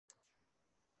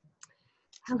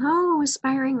Hello,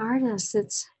 aspiring artists.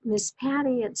 It's Miss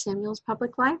Patty at Samuel's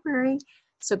Public Library.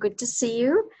 So good to see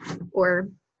you or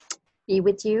be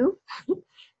with you.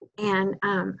 And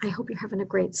I hope you're having a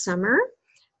great summer.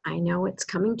 I know it's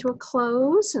coming to a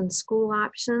close and school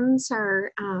options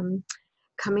are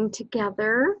coming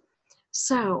together.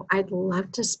 So I'd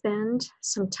love to spend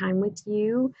some time with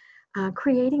you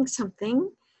creating something.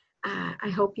 I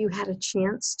hope you had a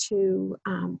chance to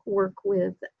work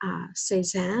with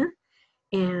Cézanne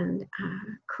and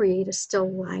create a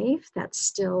still life that's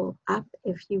still up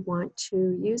if you want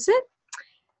to use it.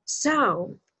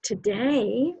 So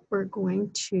today we're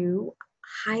going to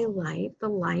highlight the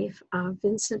life of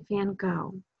Vincent Van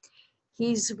Gogh.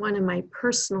 He's one of my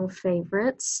personal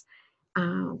favorites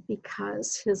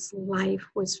because his life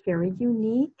was very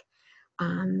unique.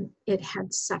 It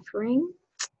had suffering,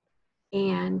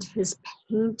 and his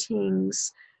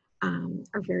paintings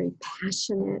are very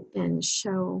passionate and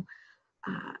show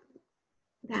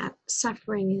that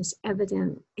suffering is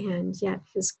evident, and yet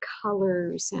his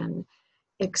colors and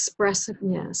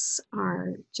expressiveness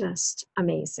are just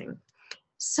amazing.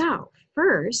 So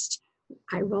first,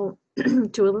 I will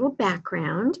do a little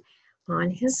background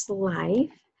on his life,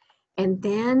 and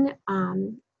then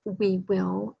we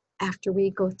will, after we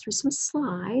go through some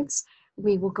slides,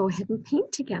 we will go ahead and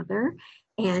paint together,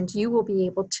 and you will be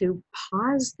able to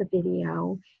pause the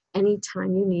video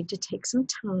anytime you need to take some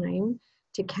time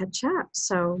to catch up.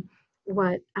 So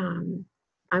what I'm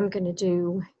going to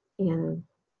do in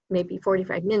maybe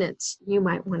 45 minutes, you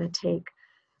might want to take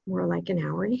more like an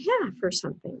hour and a half or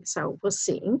something. So we'll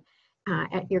see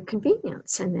at your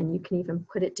convenience. And then you can even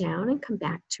put it down and come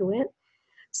back to it.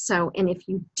 So, and if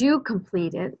you do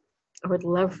complete it, I would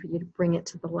love for you to bring it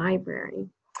to the library.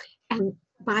 And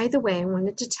by the way, I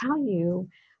wanted to tell you,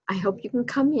 I hope you can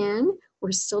come in.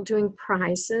 We're still doing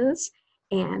prizes.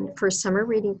 And for summer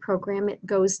reading program, it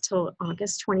goes till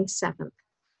August 27th.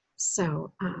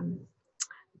 So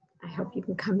I hope you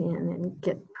can come in and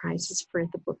get prizes for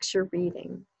the books you're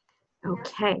reading.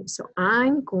 Okay, so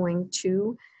I'm going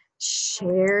to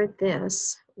share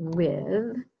this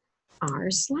with our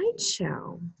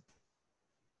slideshow.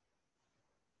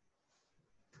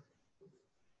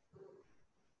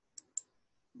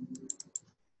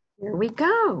 Here we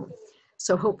go.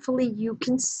 So hopefully you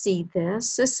can see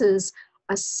this. This is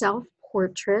a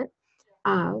self-portrait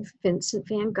of Vincent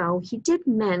Van Gogh. He did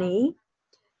many,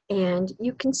 and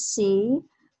you can see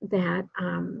that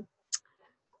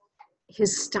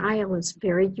his style is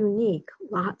very unique.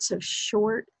 Lots of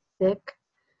short, thick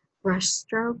brush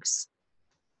strokes.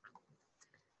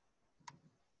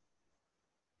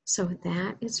 So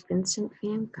that is Vincent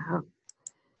Van Gogh.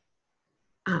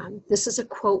 This is a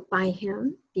quote by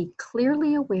him: "Be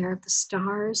clearly aware of the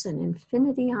stars and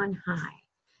infinity on high.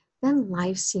 Then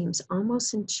life seems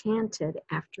almost enchanted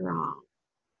after all."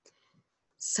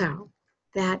 So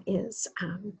that is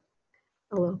a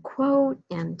little quote,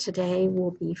 and today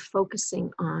we'll be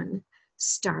focusing on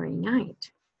Starry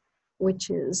Night, which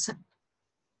is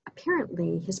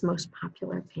apparently his most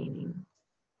popular painting.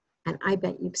 And I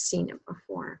bet you've seen it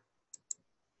before.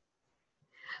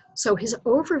 So his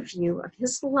overview of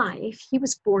his life: he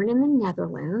was born in the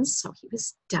Netherlands, so he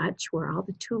was Dutch, where all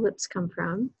the tulips come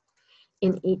from.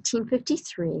 In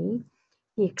 1853,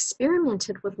 he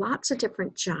experimented with lots of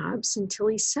different jobs until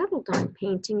he settled on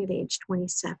painting at age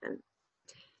 27.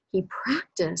 He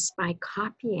practiced by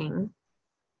copying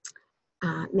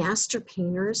master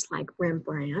painters like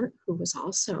Rembrandt, who was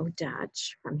also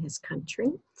Dutch from his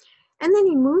country. And then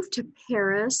he moved to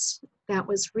Paris. That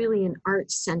was really an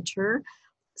art center.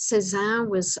 Cézanne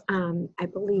was, I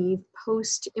believe,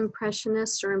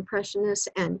 Post-Impressionist or Impressionist,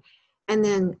 and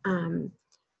then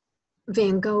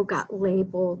Van Gogh got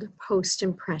labeled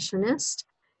Post-Impressionist.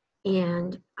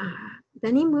 And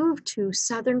then he moved to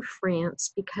southern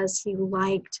France because he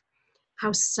liked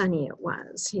how sunny it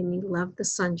was, and he loved the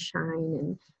sunshine,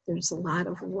 and there's a lot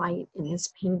of light in his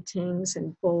paintings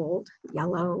and bold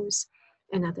yellows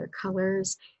and other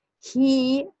colors.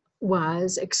 He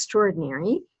was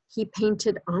extraordinary. He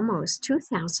painted almost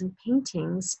 2,000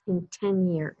 paintings in 10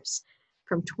 years,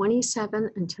 from 27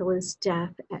 until his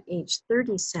death at age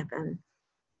 37.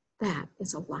 That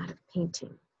is a lot of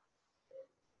painting.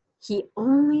 He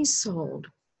only sold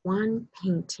one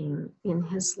painting in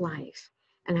his life,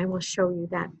 and I will show you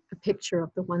a picture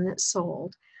of the one that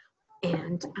sold.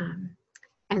 And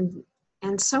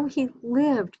so he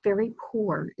lived very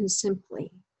poor and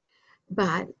simply.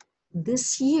 But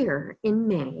this year in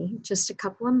May, just a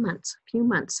few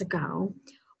months ago,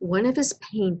 one of his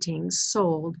paintings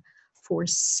sold for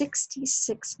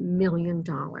 $66 million.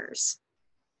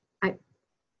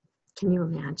 Can you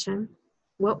imagine?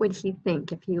 what would he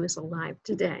think if he was alive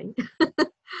today?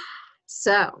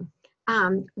 So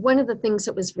one of the things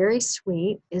that was very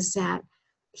sweet is that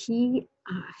he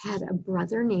had a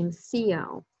brother named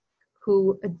Theo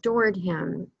who adored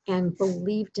him and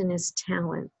believed in his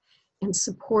talent and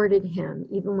supported him.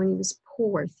 Even when he was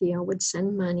poor, Theo would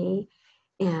send money,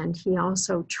 and he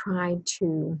also tried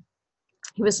to,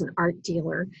 he was an art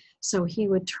dealer, so he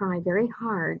would try very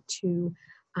hard to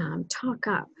talk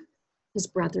up his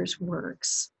brother's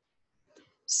works.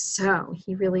 So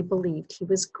he really believed he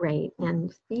was great,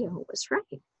 and Theo was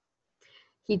right.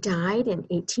 He died in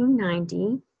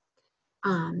 1890,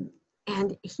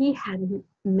 and he had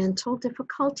mental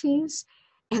difficulties,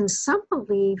 and some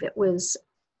believe it was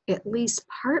at least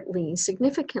partly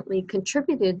significantly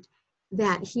contributed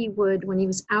that he would, when he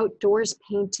was outdoors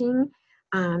painting,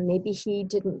 maybe he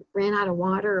ran out of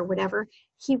water or whatever,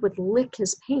 he would lick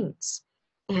his paints.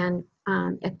 And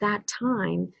at that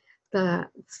time, the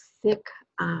thick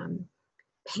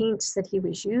paints that he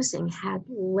was using had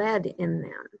lead in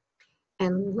them,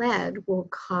 and lead will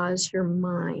cause your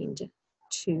mind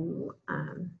to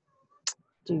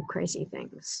do crazy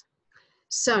things.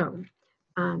 So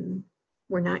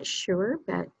we're not sure,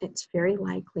 but it's very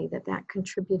likely that that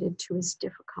contributed to his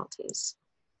difficulties.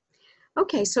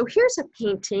 Okay, so here's a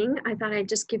painting. I thought I'd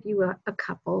just give you a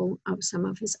couple of some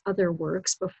of his other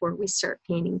works before we start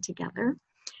painting together.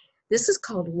 This is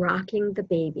called Rocking the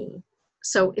Baby.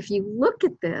 So if you look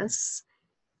at this,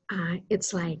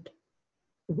 it's like,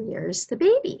 where's the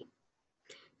baby?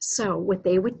 So what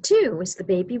they would do is the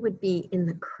baby would be in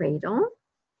the cradle,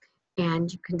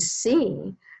 and you can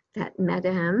see that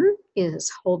Madame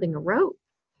is holding a rope,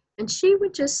 and she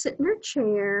would just sit in her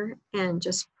chair and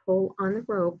just pull on the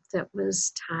rope that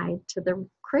was tied to the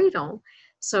cradle.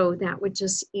 So that would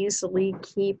just easily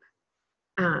keep,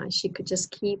 she could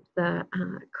just keep the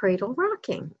cradle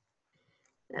rocking.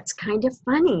 That's kind of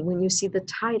funny when you see the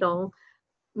title.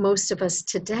 Most of us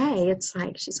today, it's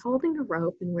like she's holding a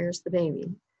rope and where's the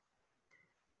baby?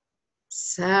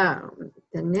 So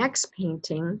the next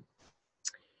painting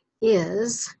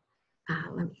is,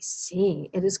 let me see,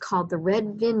 it is called The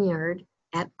Red Vineyard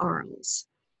at Arles.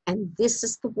 And this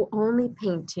is the only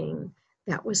painting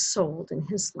that was sold in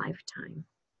his lifetime.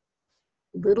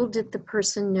 Little did the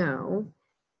person know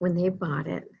when they bought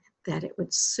it that it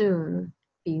would soon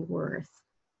be worth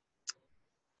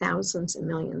thousands and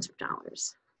millions of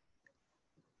dollars.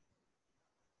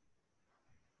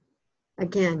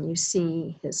 Again, you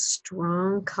see his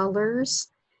strong colors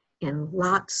and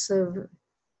lots of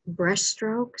brush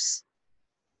strokes.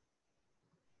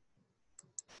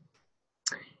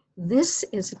 This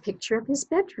is a picture of his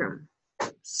bedroom.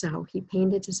 So he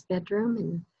painted his bedroom,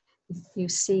 and you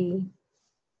see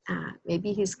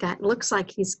maybe looks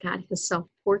like he's got his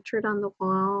self-portrait on the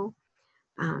wall,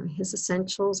 his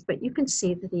essentials, but you can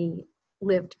see that he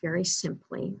lived very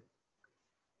simply.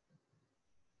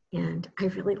 And I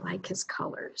really like his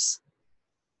colors.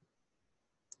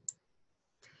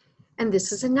 And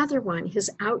this is another one. His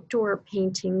outdoor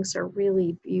paintings are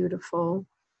really beautiful.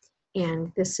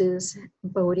 And this is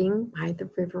boating by the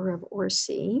river of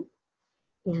Orsay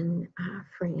in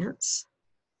France.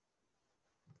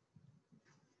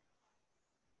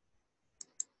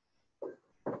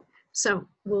 So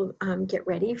we'll get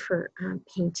ready for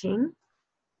painting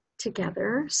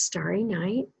together, Starry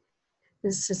Night.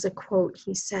 This is a quote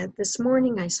he said, "This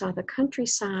morning I saw the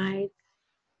countryside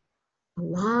a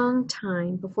long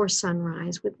time before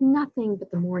sunrise with nothing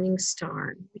but the morning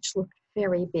star, which looked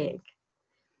very big."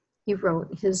 He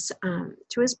wrote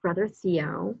to his brother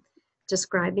Theo,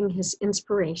 describing his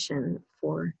inspiration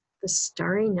for the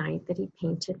Starry Night that he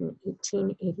painted in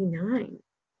 1889.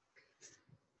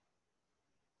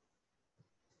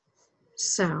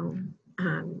 So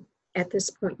at this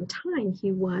point in time,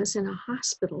 he was in a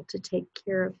hospital to take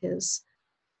care of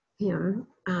him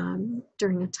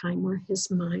during a time where his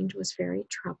mind was very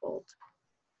troubled.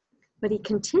 But he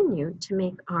continued to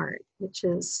make art, which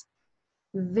is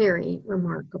very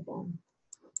remarkable.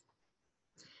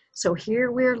 So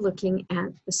here we're looking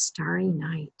at the Starry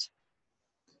Night.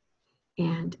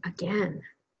 And again,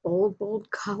 bold, bold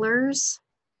colors,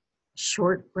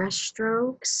 short brush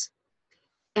strokes.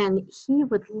 And he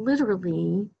would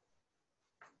literally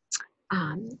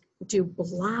do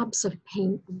blobs of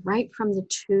paint right from the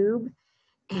tube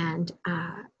and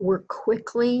work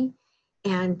quickly.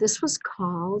 And this was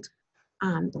called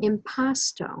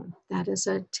impasto. That is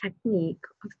a technique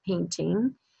of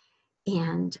painting.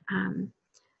 And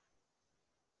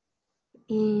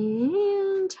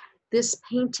this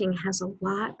painting has a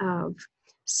lot of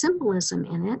symbolism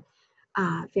in it.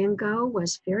 Van Gogh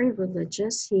was very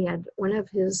religious. He had one of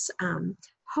his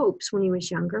hopes when he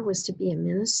was younger was to be a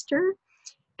minister,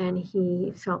 and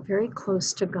he felt very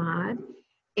close to God.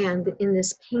 And in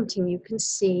this painting, you can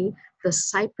see the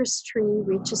cypress tree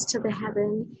reaches to the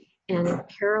heaven, and it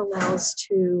parallels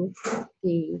to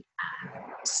the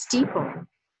steeple,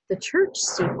 the church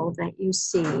steeple that you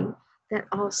see that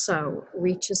also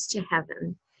reaches to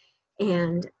heaven.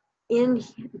 And in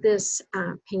this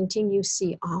painting, you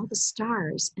see all the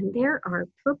stars, and there are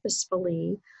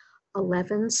purposefully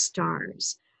 11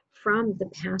 stars from the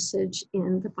passage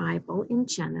in the Bible in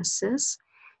Genesis.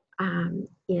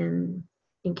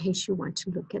 In case you want to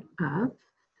look it up,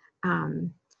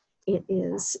 it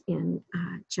is in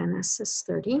Genesis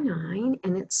 39,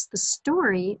 and it's the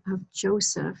story of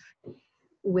Joseph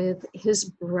with his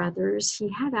brothers. He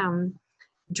had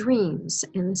dreams.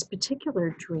 In this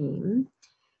particular dream,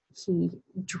 he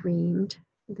dreamed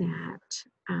that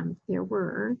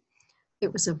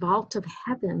it was a vault of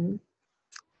heaven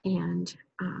and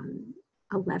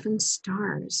 11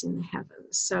 stars in the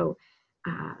heavens. So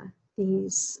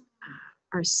these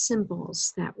are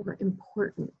symbols that were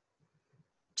important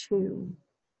to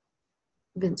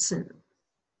Vincent.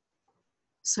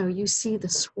 So you see the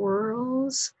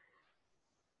swirls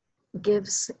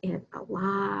gives it a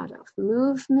lot of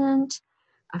movement,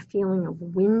 a feeling of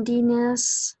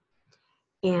windiness,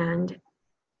 and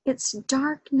it's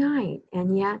dark night,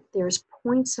 and yet there's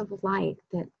points of light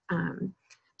that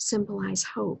symbolize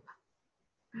hope,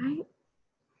 right?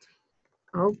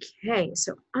 Okay,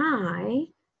 so I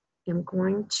am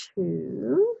going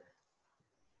to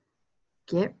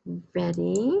get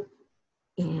ready,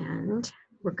 and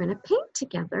we're going to paint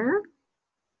together.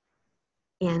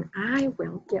 And I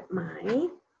will get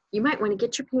you might want to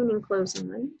get your painting clothes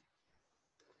on.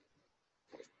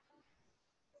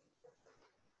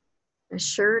 A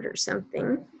shirt or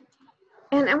something.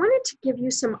 And I wanted to give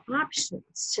you some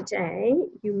options today.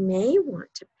 You may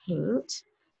want to paint.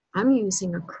 I'm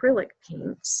using acrylic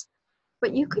paints,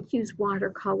 but you could use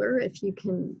watercolor if you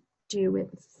can do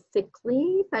it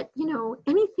thickly. But you know,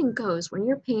 anything goes. When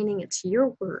you're painting, it's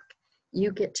your work.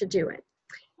 You get to do it.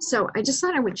 So I just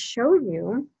thought I would show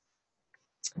you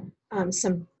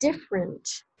some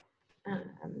different,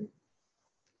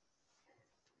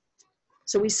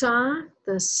 so we saw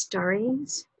the Starry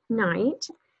Night,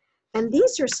 and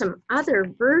these are some other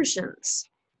versions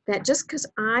that just because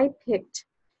I picked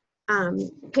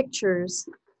pictures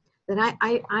that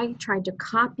I tried to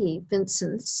copy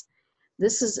Vincent's.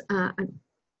 This is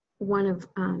one of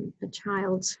a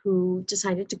child's who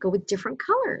decided to go with different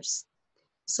colors.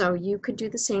 So you could do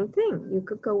the same thing. You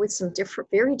could go with some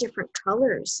very different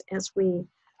colors as we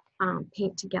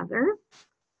paint together,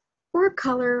 or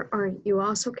color, or you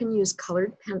also can use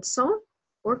colored pencil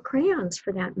or crayons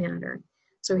for that matter.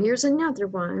 So here's another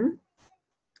one.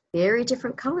 Very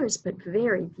different colors, but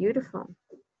very beautiful.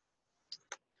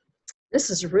 This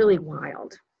is really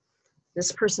wild.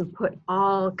 This person put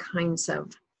all kinds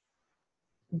of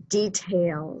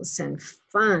details and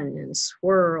fun and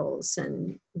swirls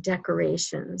and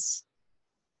decorations.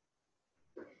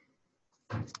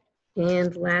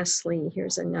 And lastly,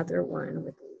 here's another one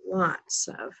with lots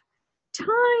of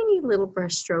tiny little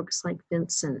brush strokes like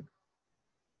Vincent.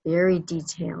 Very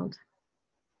detailed.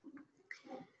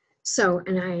 So,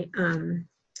 and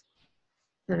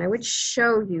I would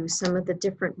show you some of the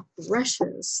different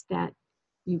brushes that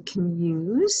you can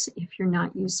use if you're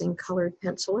not using colored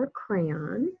pencil or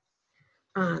crayon.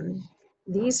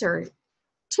 These are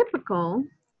typical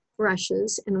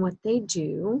brushes, and what they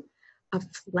do: a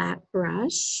flat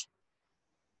brush,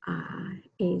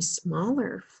 a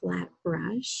smaller flat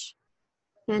brush,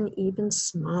 and even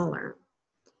smaller.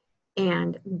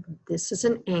 And this is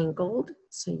an angled,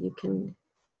 so you can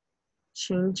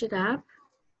change it up.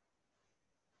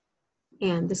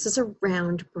 And this is a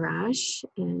round brush,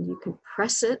 and you can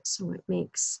press it so it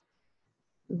makes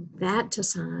that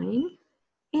design.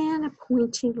 And a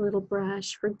pointy little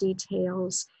brush for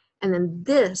details. And then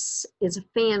this is a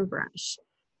fan brush.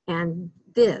 And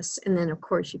this, and then of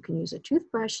course you can use a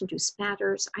toothbrush and do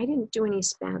spatters. I didn't do any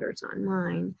spatters on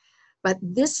mine, but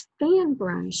this fan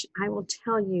brush, I will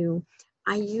tell you,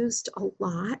 I used a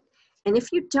lot. And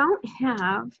if you don't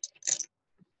have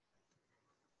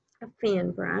a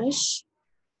fan brush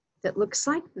that looks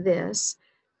like this,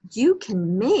 you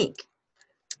can make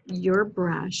your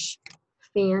brush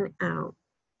fan out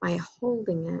by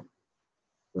holding it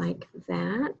like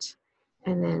that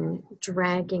and then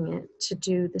dragging it to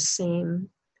do the same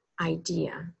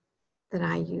idea that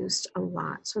I used a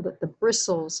lot, so that the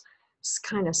bristles just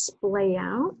kind of splay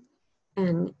out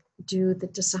and do the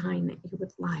design that you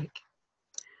would like.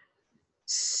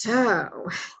 So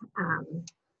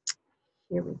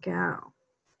here we go.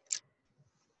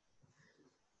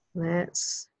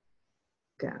 Let's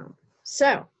go.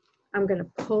 So I'm going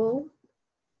to pull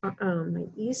my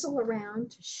easel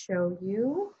around to show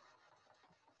you.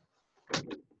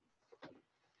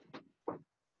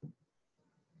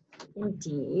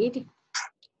 Indeed,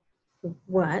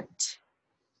 what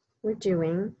we're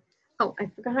doing. Oh, I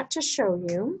forgot to show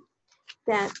you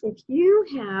that if you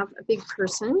have a big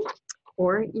person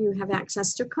or you have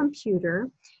access to a computer,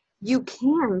 you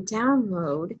can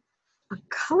download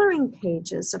coloring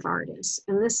pages of artists.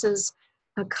 And this is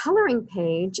a coloring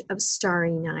page of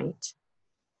Starry Night.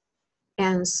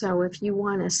 And so if you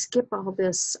want to skip all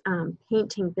this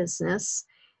painting business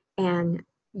and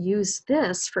use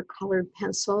this for colored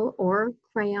pencil or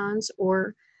crayons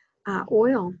or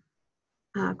oil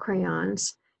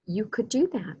crayons, you could do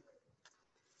that.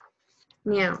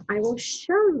 Now, I will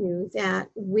show you that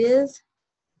with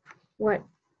what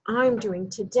I'm doing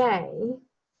today,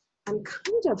 I'm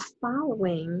kind of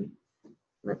following,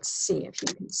 let's see if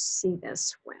you can see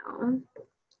this well.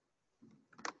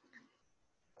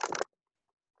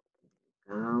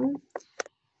 Oh,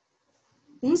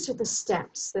 these are the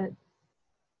steps that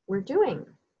we're doing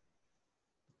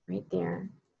right there,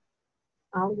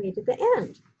 all the way to the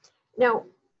end. Now,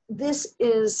 this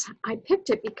is, I picked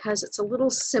it because it's a little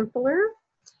simpler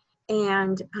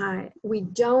and we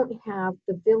don't have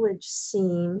the village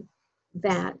scene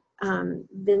that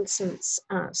Vincent's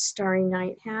Starry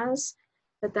Night has,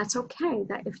 but that's okay.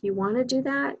 That if you want to do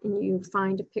that and you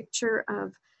find a picture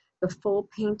of the full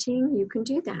painting, you can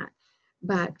do that.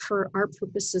 But for our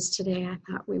purposes today, I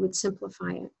thought we would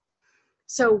simplify it.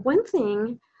 So one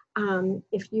thing,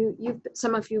 if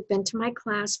some of you have been to my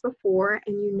class before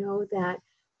and you know that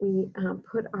we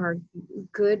put our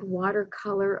good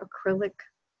watercolor acrylic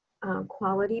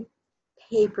quality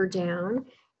paper down,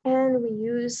 and we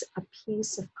use a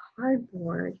piece of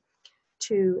cardboard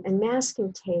and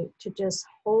masking tape to just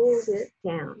hold it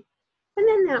down. And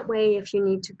then that way, if you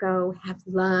need to go have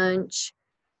lunch,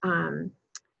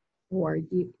 or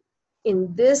you,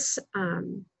 in this,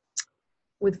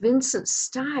 with Vincent's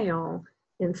style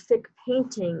in thick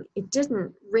painting, it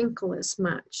didn't wrinkle as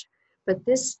much, but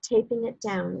this taping it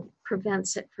down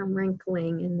prevents it from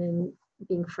wrinkling and then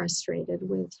being frustrated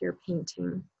with your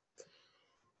painting.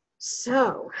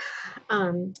 So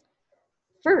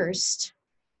first,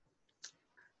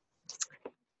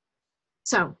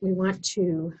 so we want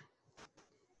to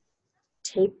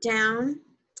tape down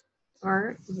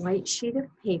our white sheet of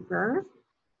paper,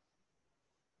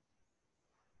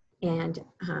 and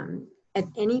at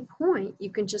any point you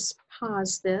can just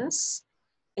pause this,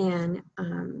 and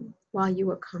while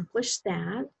you accomplish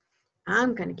that,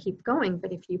 I'm going to keep going,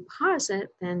 but if you pause it,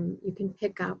 then you can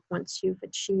pick up once you've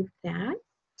achieved that.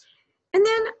 And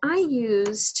then I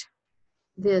used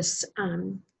this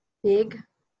big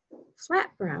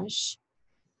flat brush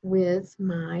with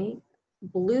my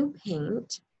blue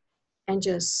paint and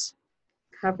just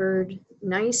covered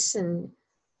nice and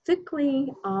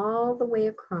thickly all the way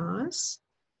across.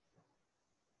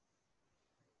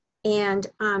 And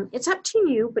it's up to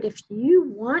you, but if you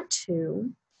want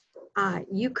to,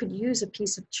 you could use a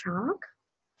piece of chalk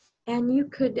and you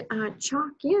could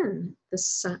chalk in the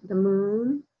sun, the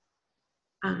moon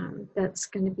that's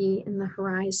going to be in the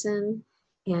horizon,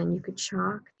 and you could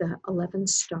chalk the 11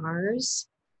 stars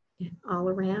all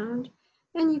around,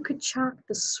 and you could chalk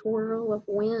the swirl of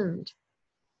wind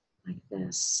like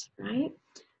this, right?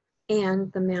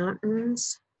 And the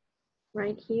mountains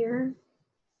right here,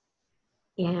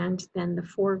 and then the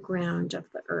foreground of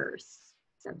the earth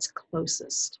that's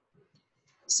closest.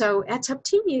 So that's up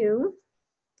to you,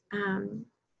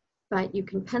 but you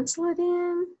can pencil it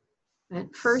in.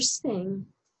 But first thing,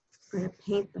 we're going to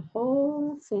paint the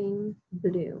whole thing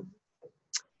blue.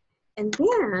 And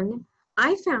then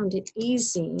I found it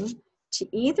easy to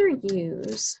either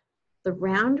use the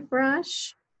round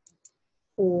brush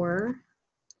or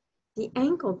the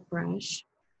angled brush,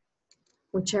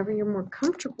 whichever you're more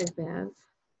comfortable with,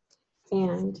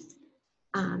 and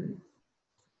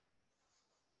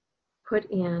put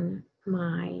in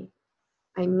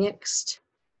I mixed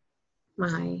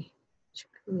my,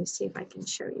 let me see if I can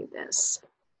show you this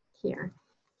here.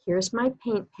 Here's my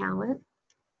paint palette.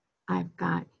 I've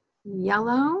got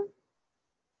yellow.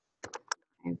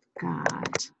 I've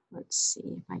got, let's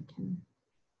see if I can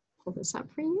pull this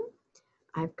up for you.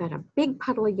 I've got a big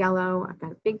puddle of yellow. I've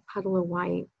got a big puddle of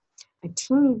white, a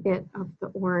teeny bit of the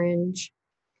orange,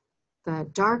 the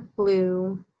dark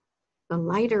blue, the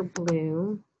lighter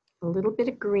blue, a little bit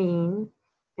of green,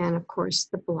 and of course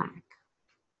the black.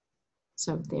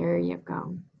 So there you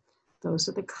go. Those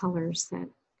are the colors that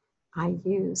I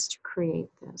use to create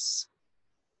this.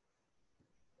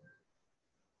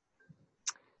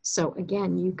 So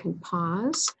again, you can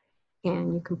pause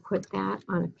and you can put that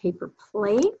on a paper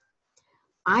plate.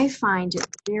 I find it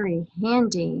very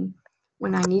handy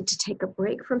when I need to take a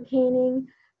break from painting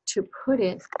to put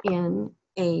it in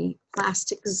a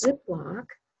plastic Ziploc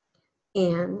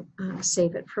and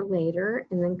save it for later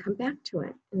and then come back to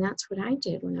it. And that's what I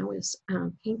did when I was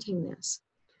painting this.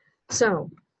 So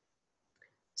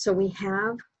we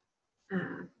have,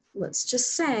 let's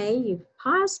just say you've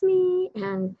paused me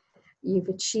and you've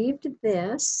achieved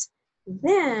this.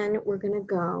 Then we're going to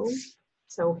go.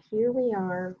 So here we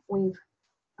are. We've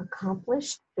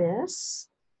accomplished this.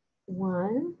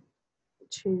 1,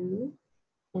 2,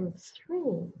 and 3.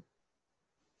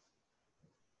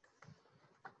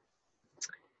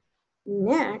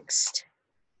 Next,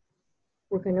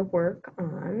 we're going to work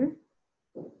on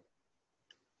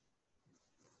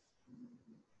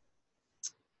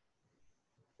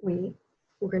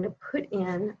we're going to put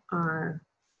in our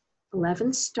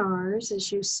 11 stars,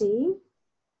 as you see.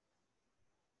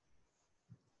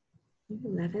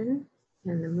 11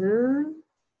 and the moon.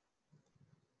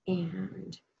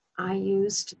 And I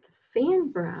used the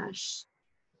fan brush,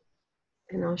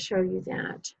 and I'll show you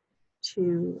that,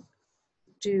 to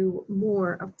do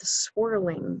more of the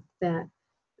swirling that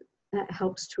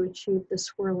helps to achieve the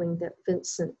swirling that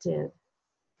Vincent did.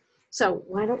 So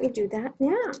why don't we do that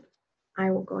now? I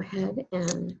will go ahead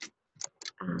and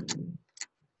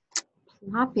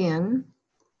plop in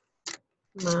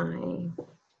my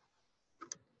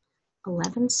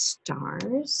 11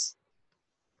 stars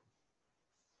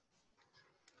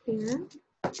here.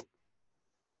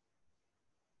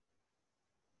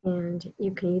 And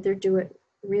you can either do it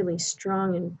really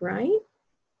strong and bright,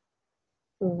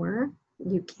 or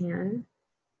you can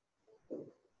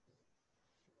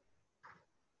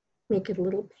make it a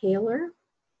little paler,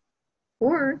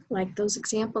 or like those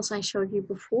examples I showed you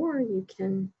before, you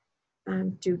can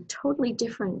do totally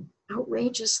different,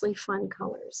 outrageously fun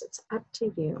colors. It's up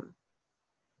to you.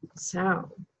 So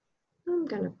I'm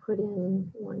going to put in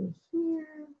one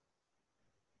here,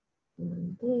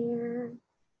 one there,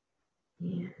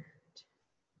 and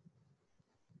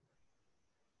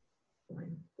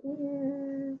one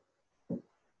there.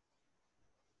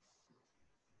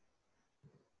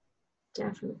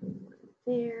 Definitely one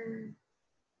there.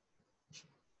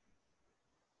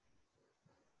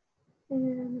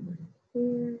 And one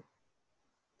here.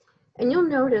 And you'll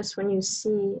notice when you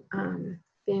see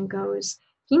Van Gogh's,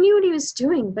 he knew what he was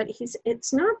doing, but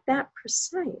it's not that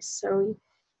precise. So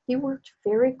he worked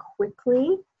very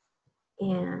quickly.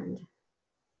 And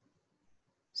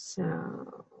so,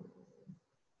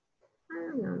 I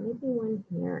don't know, maybe one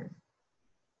here.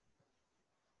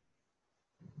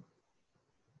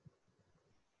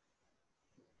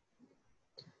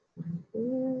 One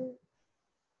here.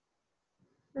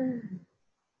 There.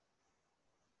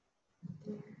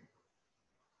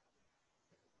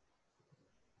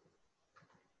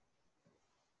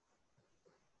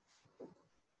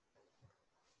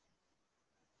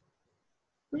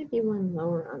 Maybe one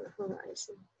lower on the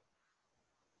horizon.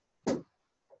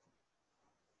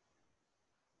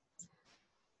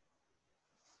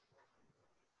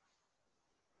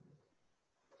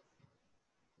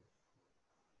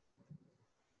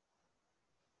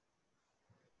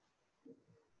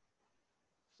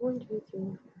 One, two, three,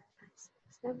 four, five, six,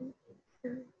 7,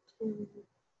 8, 9, 10,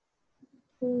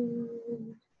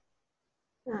 15,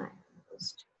 5.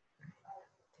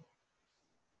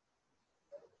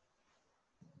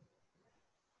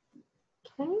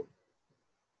 Okay.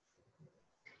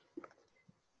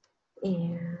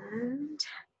 And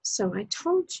so I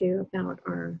told you about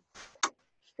our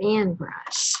fan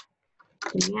brush,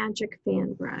 the magic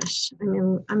fan brush.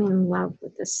 I'm in love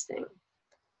with this thing.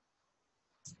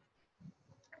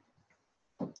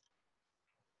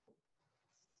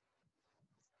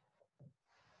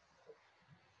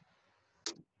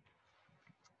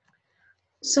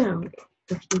 So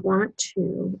if you want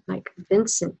to, like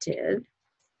Vincent did,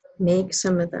 make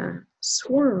some of the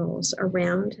swirls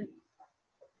around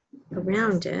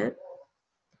it.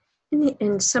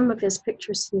 In some of his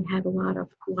pictures, he had a lot of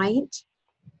white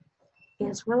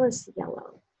as well as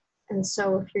yellow. And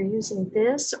so if you're using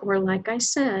this, or like I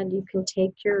said, you can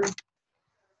take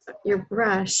your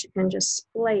brush and just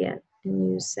splay it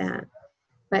and use that.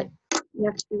 But you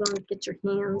have to be willing to get your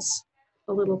hands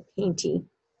a little painty.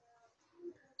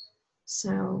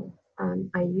 So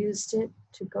I used it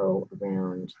to go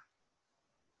around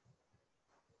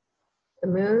the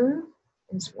moon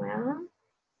as well.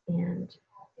 And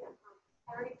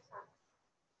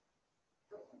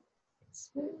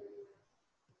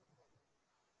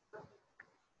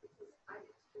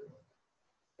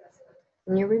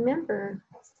you remember,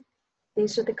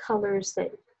 these are the colors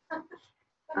that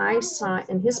I saw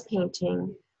in his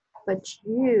painting, but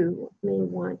you may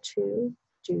want to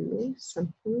do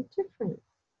something different.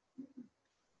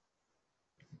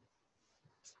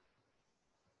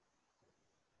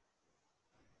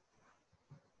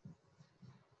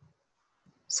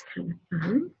 It's kind of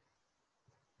fun.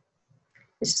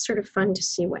 It's just sort of fun to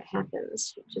see what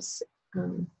happens. You just,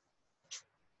 and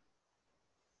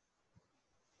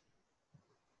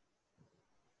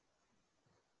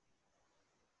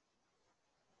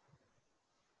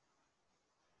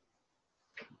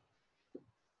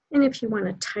if you want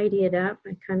to tidy it up,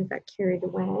 I kind of got carried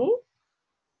away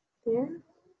there.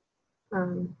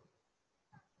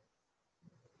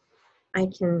 I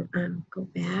can go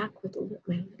back with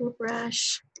my little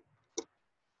brush.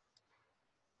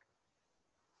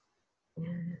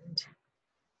 And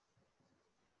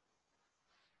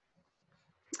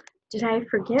did I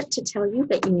forget to tell you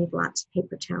that you need lots of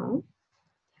paper towel?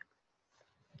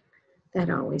 That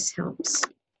always helps.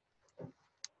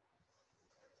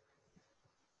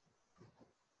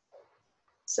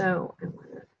 So I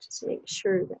want to just make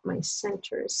sure that my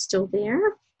center is still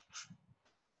there.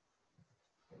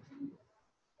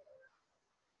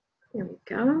 There we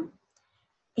go.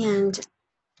 And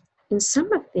in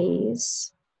some of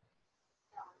these,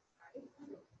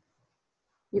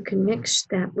 you can mix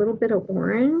that little bit of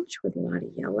orange with a lot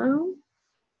of yellow.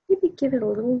 Maybe give it a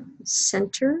little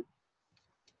center.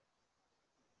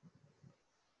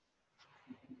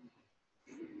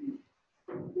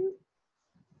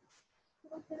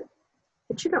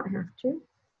 But you don't have to.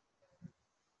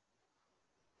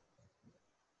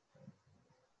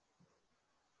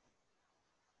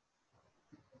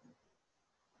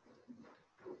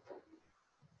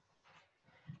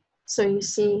 So you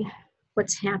see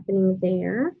what's happening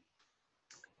there.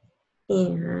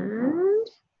 And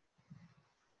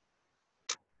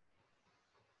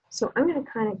so I'm going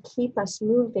to kind of keep us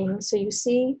moving. So you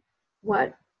see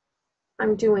what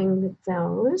I'm doing with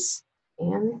those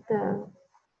and the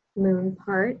moon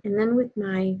part. And then with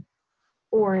my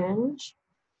orange,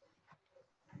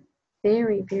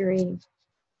 very, very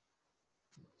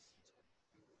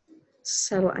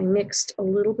subtle. I mixed a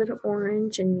little bit of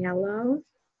orange and yellow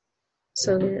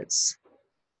so that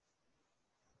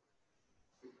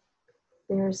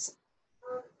there's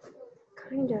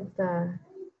kind of the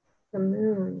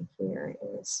moon here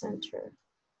in the center.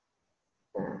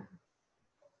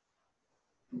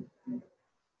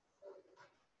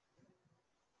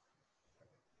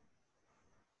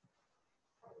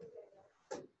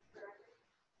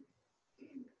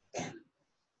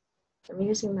 I'm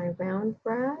using my round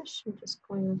brush. I'm just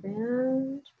going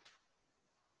around.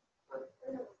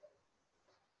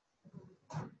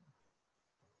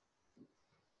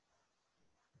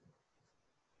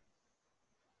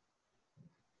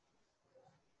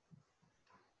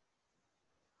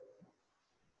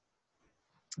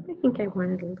 I think I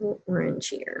wanted a little orange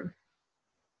here.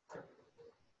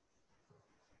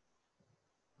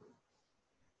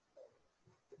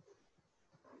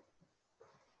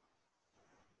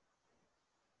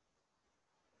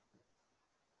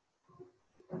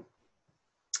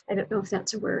 I don't know if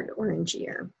that's a word,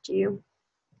 orangier. Do you?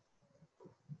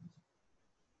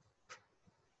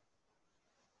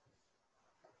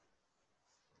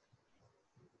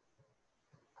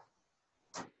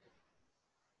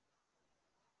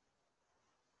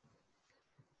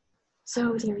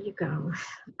 So there you go.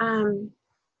 And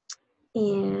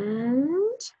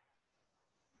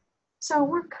so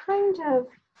we're kind of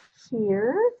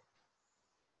here.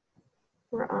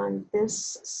 We're on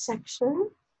this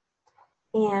section.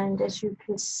 And as you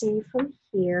can see from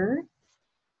here,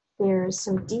 there's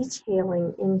some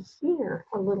detailing in here,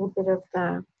 a little bit of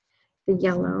the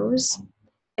yellows.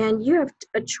 And you have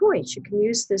a choice. You can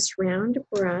use this round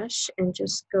brush and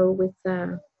just go with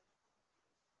the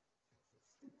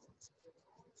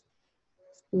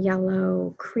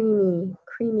yellow, creamy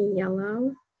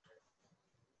yellow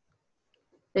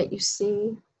that you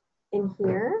see in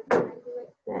here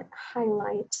that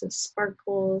highlights and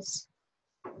sparkles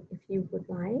if you would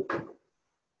like.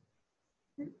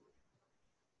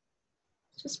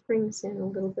 Just brings in a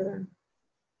little bit of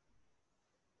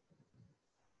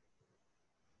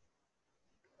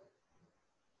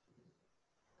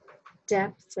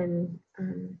depth and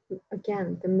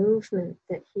again, the movement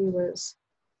that he was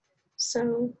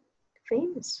so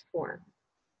famous for.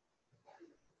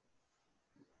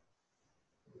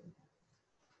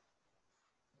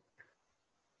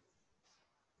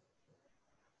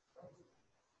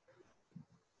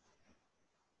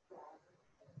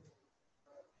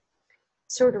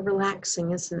 Sort of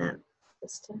relaxing, isn't it?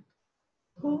 Just to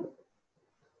paint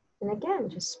And again,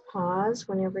 just pause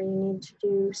whenever you need to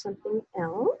do something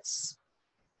else.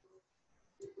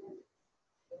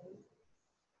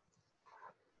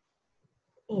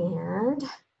 And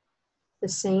the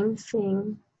same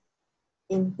thing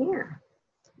in here.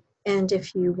 And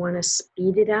if you want to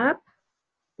speed it up,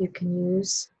 you can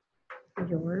use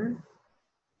your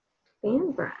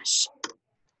fan brush.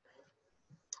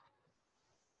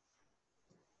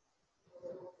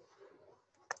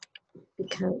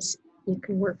 Because you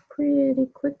can work pretty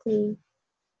quickly.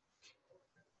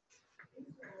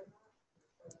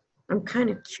 I'm kind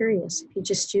of curious if he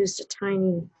just used a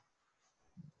tiny,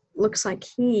 looks like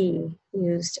he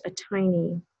used a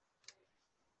tiny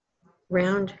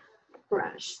round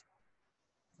brush,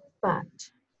 but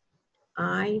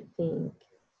I think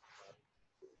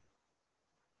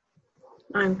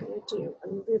I'm going to do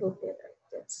a little bit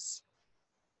of this.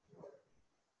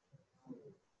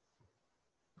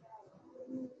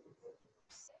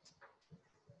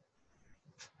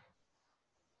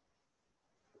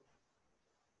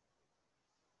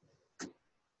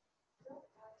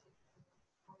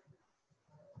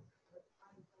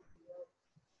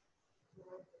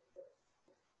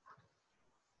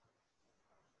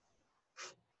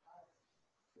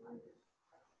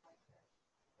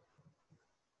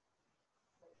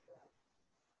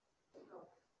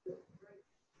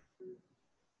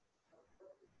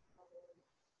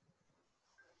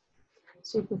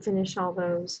 So you can finish all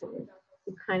those and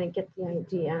you kind of get the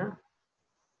idea.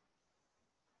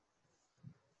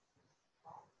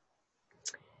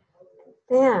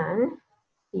 Then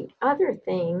the other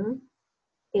thing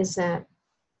is that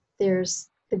there's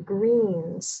the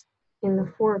greens in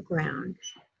the foreground.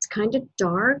 It's kind of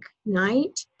dark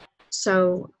night,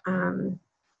 so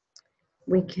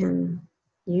we can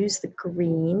use the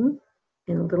green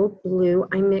and a little blue.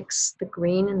 I mix the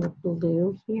green and the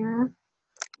blue here,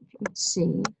 let's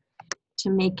see, to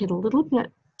make it a little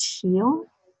bit teal.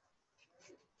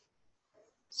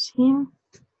 See?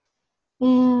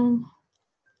 And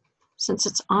since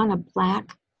it's on a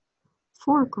black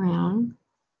foreground,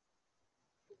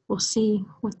 we'll see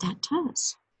what that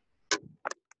does.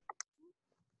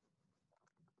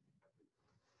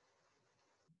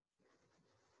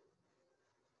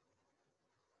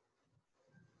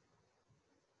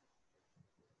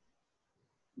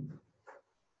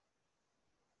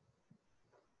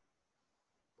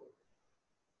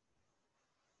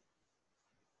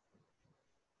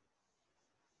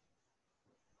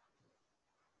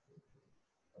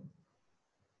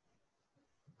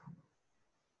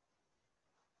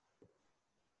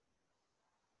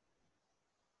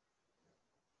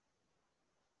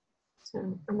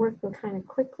 So I'm working kind of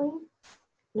quickly,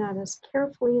 not as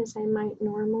carefully as I might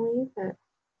normally, but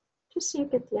just so you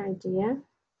get the idea.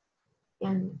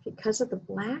 And because of the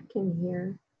black in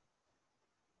here,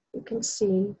 you can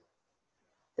see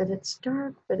that it's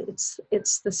dark, but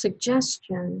it's the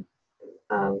suggestion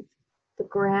of the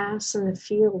grass and the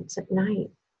fields at night.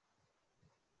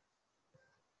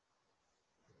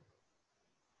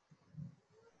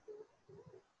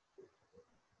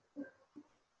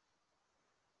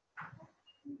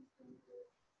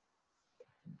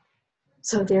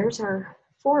 So there's our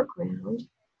foreground.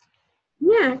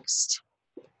 Next,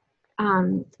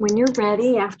 when you're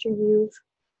ready, after you've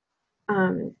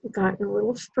gotten a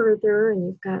little further and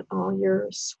you've got all your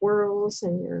swirls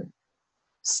and your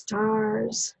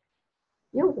stars,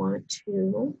 you'll want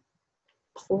to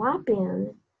plop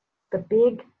in the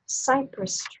big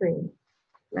cypress tree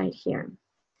right here.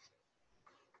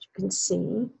 You can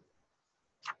see.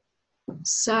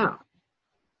 So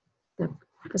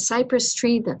the cypress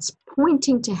tree that's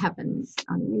pointing to heaven.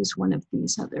 I'll use one of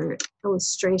these other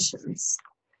illustrations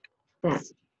that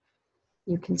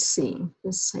you can see,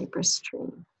 this cypress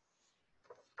tree.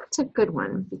 It's a good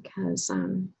one because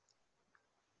you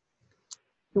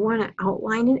want to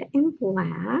outline it in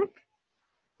black.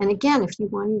 And again, if you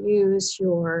want to use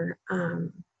your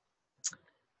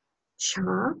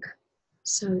chalk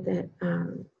so that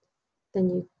then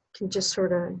you can just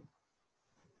sort of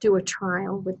do a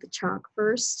trial with the chalk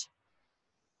first.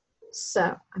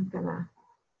 So I'm gonna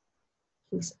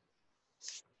use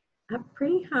up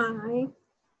pretty high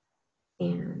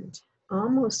and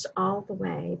almost all the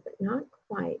way, but not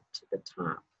quite to the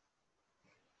top.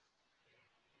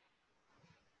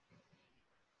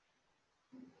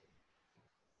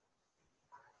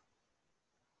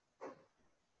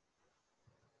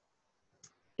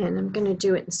 And I'm going to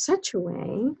do it in such a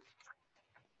way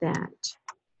that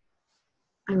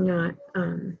I'm not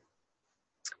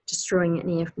destroying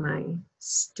any of my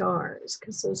stars,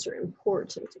 because those are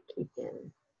important to keep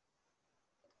in.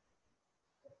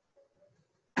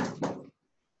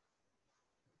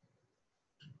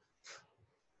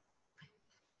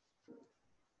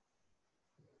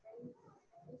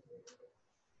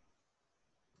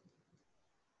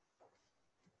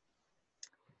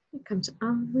 It comes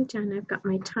all the way down. I've got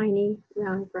my tiny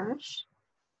round brush.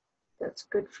 That's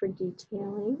good for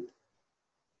detailing.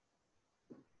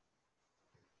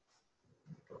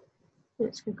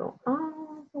 It's going to go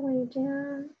all the way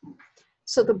down.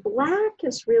 So the black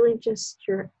is really just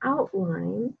your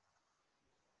outline.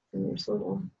 And there's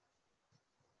little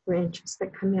branches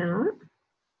that come out.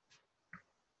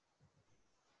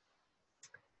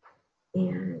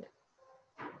 And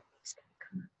it's going to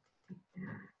come up like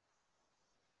that.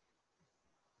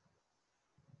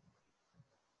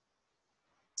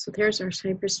 So there's our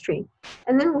cypress tree.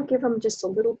 And then we'll give them just a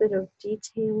little bit of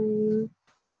detailing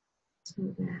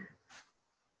so that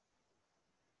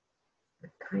you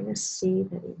kind of see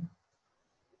that he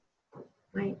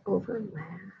might overlap.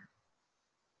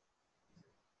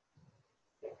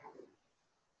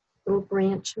 Little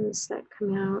branches that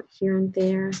come out here and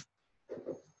there.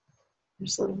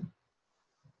 There's little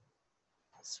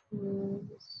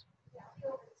swirls.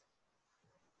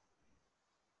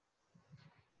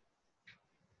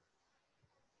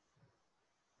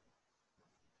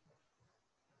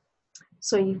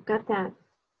 So you've got that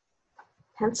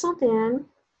penciled in,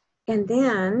 and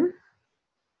then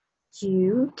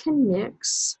you can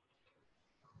mix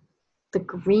the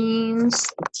greens,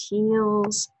 the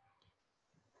teals.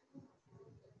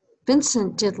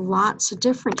 Vincent did lots of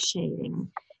different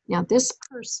shading. Now this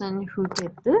person who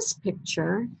did this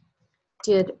picture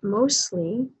did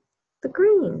mostly the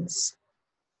greens.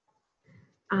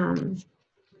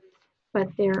 But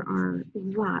there are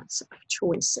lots of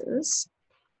choices.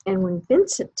 And when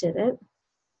Vincent did it,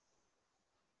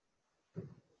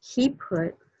 he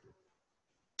put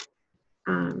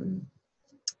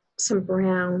some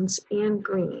browns and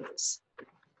greens.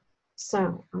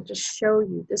 So I'll just show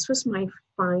you. This was my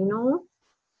final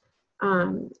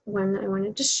one I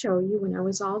wanted to show you when I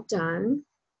was all done.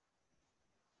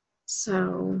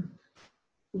 So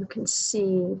you can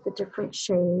see the different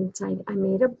shades. I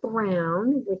made a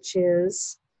brown, which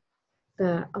is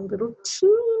a little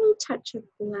teeny touch of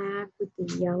black with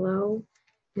the yellow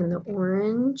and the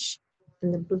orange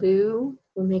and the blue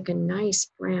will make a nice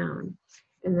brown.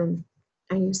 And then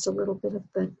I used a little bit of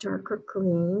the darker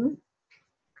green.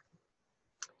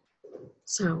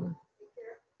 So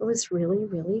it was really,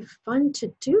 really fun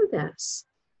to do this.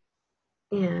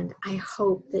 And I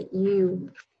hope that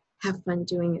you have fun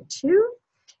doing it too.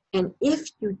 And if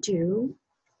you do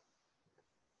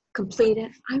complete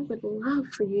it, I would love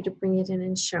for you to bring it in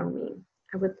and show me.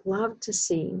 I would love to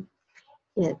see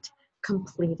it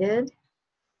completed.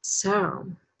 So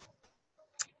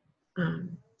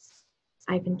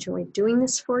I've enjoyed doing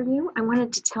this for you. I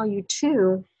wanted to tell you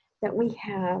too that we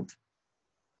have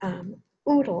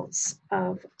oodles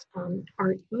of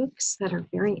art books that are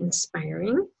very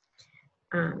inspiring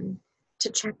to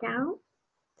check out.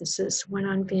 This is one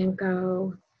on Van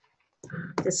Gogh.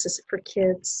 This is for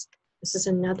kids. This is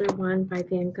another one by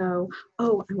Van Gogh.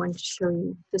 Oh, I wanted to show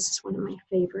you. This is one of my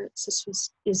favorites. This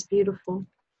is beautiful.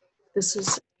 This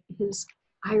is his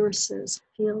irises,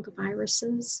 field of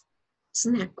irises.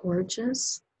 Isn't that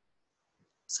gorgeous?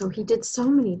 So he did so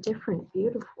many different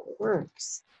beautiful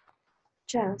works.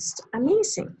 Just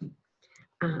amazing.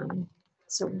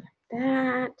 So we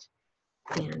have that.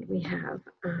 And we have,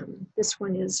 this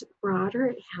one is broader.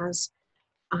 It has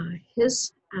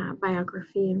his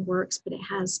biography and works, but it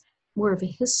has more of a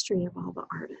history of all the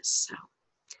artists.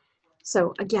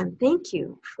 So again, thank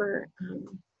you for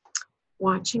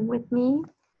watching with me.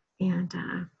 And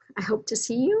I hope to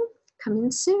see you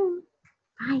coming soon.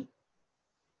 Bye.